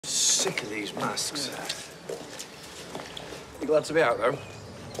sick of these masks. You glad to be out, though?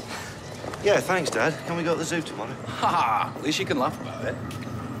 Yeah, thanks, Dad. Can we go to the zoo tomorrow? Ha! At least you can laugh about it.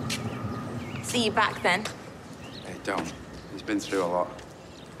 See you back then. Hey, don't. He's been through a lot.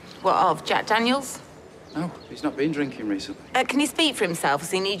 What of? Jack Daniels? No, he's not been drinking recently. Can he speak for himself? Does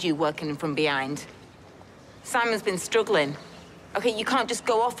he need you working him from behind? Simon's been struggling. Okay, you can't just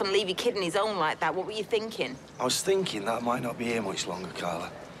go off and leave your kid on his own like that. What were you thinking? I was thinking that I might not be here much longer, Carla.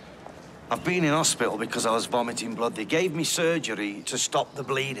 I've been in hospital because I was vomiting blood. They gave me surgery to stop the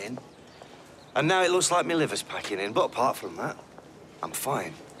bleeding. And now it looks like my liver's packing in. But apart from that, I'm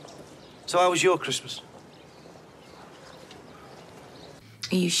fine. So how was your Christmas?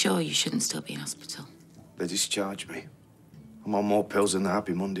 Are you sure you shouldn't still be in hospital? They discharged me. I'm on more pills than the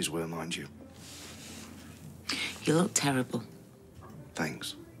Happy Mondays were, mind you. You look terrible.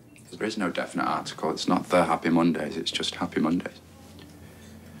 Thanks. There is no definite article. It's not the Happy Mondays, it's just Happy Mondays.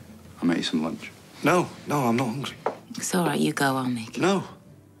 I'll make you some lunch. No, I'm not hungry. It's all right, you go, I'll make it. No.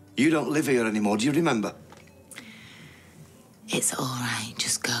 You don't live here anymore, do you remember? It's all right,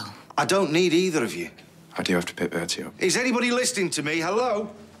 just go. I don't need either of you. I do have to pick Bertie up. Is anybody listening to me?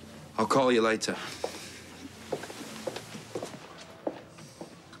 Hello? I'll call you later.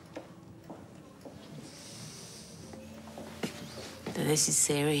 But this is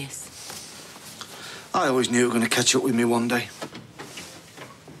serious. I always knew you were going to catch up with me one day.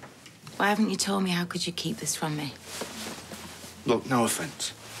 Why haven't you told me? How could you keep this from me? Look, no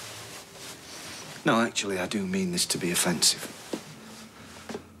offence. No, actually, I do mean this to be offensive.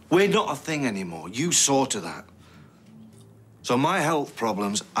 We're not a thing anymore. You saw to that. So my health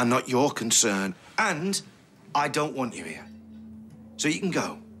problems are not your concern, and I don't want you here. So you can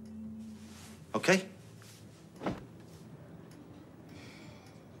go. Okay?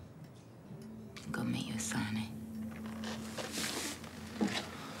 Go meet your Sani.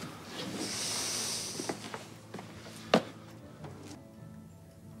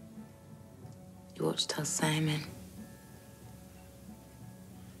 You ought to tell Simon.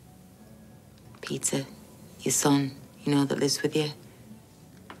 Peter, your son, you know, that lives with you.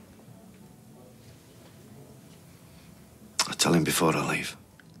 I'll tell him before I leave.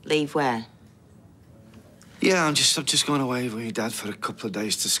 Leave where? Yeah, I'm just going away with your dad for a couple of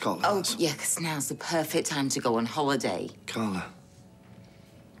days to Scotland. Oh, yeah, because now's the perfect time to go on holiday. Carla,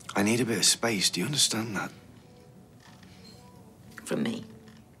 I need a bit of space. Do you understand that? From me.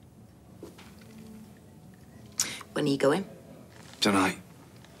 When are you going? Tonight.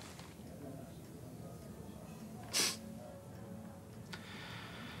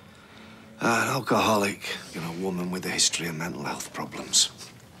 An alcoholic, you know, woman with a history of mental health problems.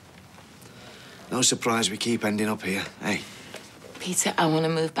 No surprise we keep ending up here, eh? Peter, I want to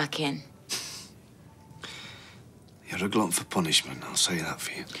move back in. You're a glutton for punishment, I'll say that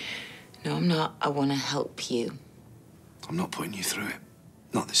for you. No, I'm not. I want to help you. I'm not putting you through it.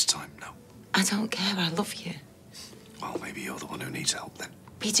 Not this time, no. I don't care. I love you. Well, maybe you're the one who needs help then.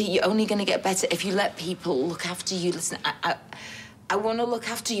 Peter, you're only going to get better if you let people look after you. Listen, I want to look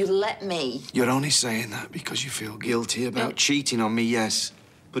after you. Let me. You're only saying that because you feel guilty about cheating on me, yes.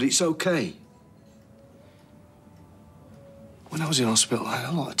 But it's okay. When I was in hospital, I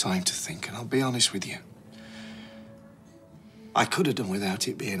had a lot of time to think, and I'll be honest with you. I could have done without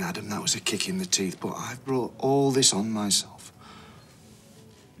it being Adam. That was a kick in the teeth, but I've brought all this on myself.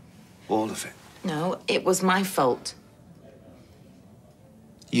 All of it. No, it was my fault.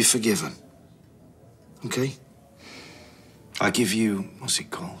 You're forgiven. Okay? I give you, what's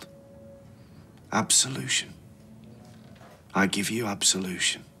it called? Absolution. I give you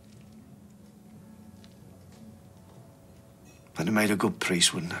absolution. I'd have made a good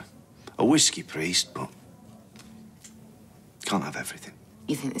priest, wouldn't I? A whiskey priest, but can't have everything.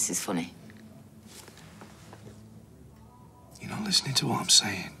 You think this is funny? You're not listening to what I'm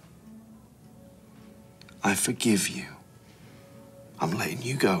saying. I forgive you. I'm letting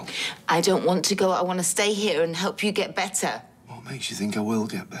you go. I don't want to go. I want to stay here and help you get better. What makes you think I will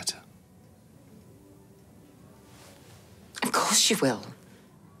get better? Of course you will.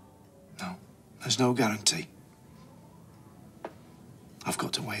 No, there's no guarantee. I've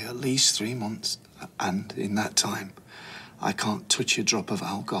got to wait at least 3 months, and in that time, I can't touch a drop of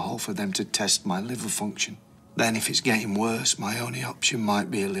alcohol for them to test my liver function. Then, if it's getting worse, my only option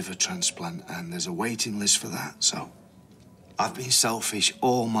might be a liver transplant, and there's a waiting list for that, so... I've been selfish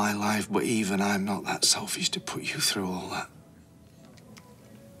all my life, but even I'm not that selfish to put you through all that.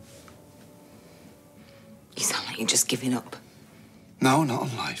 You sound like you're just giving up. No, not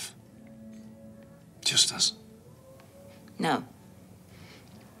on life. Just us. No.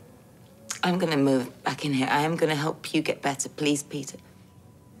 I'm going to move back in here. I am going to help you get better. Please, Peter.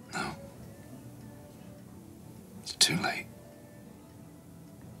 No. It's too late.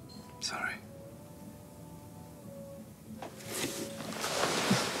 Sorry.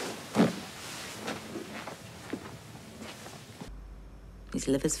 His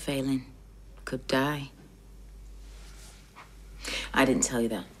liver's failing. Could die. I didn't tell you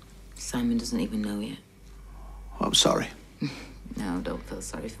that. Simon doesn't even know yet. I'm sorry. No, don't feel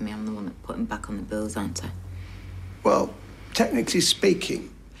sorry for me. I'm the one that put him back on the bills, aren't I? Well, technically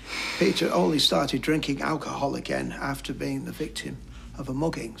speaking, Peter only started drinking alcohol again after being the victim of a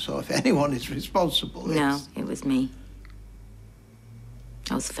mugging. So if anyone is responsible, No, it's... it was me.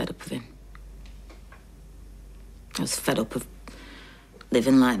 I was fed up of him. I was fed up of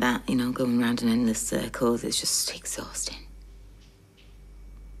living like that, you know, going round in endless circles. It's just exhausting.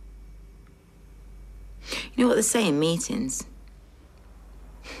 You know what they say in meetings?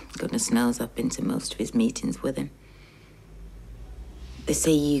 Goodness knows I've been to most of his meetings with him. They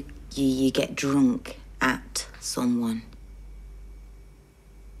say you get drunk at someone.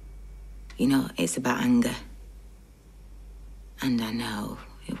 You know, it's about anger. And I know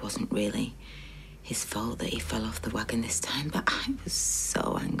it wasn't really his fault that he fell off the wagon this time, but I was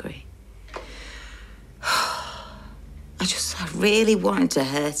so angry. I really wanted to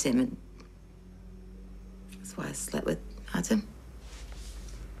hurt him, and that's why I slept with Adam.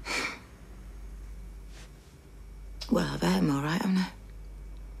 Well, I've hurt him all right, haven't I?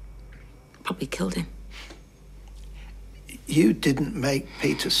 Probably killed him. You didn't make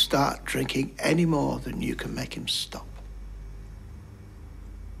Peter start drinking any more than you can make him stop.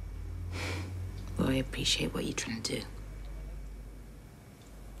 Well, I appreciate what you're trying to do.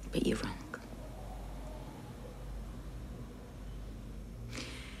 But you're wrong.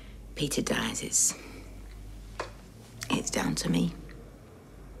 Peter dies, it's down to me.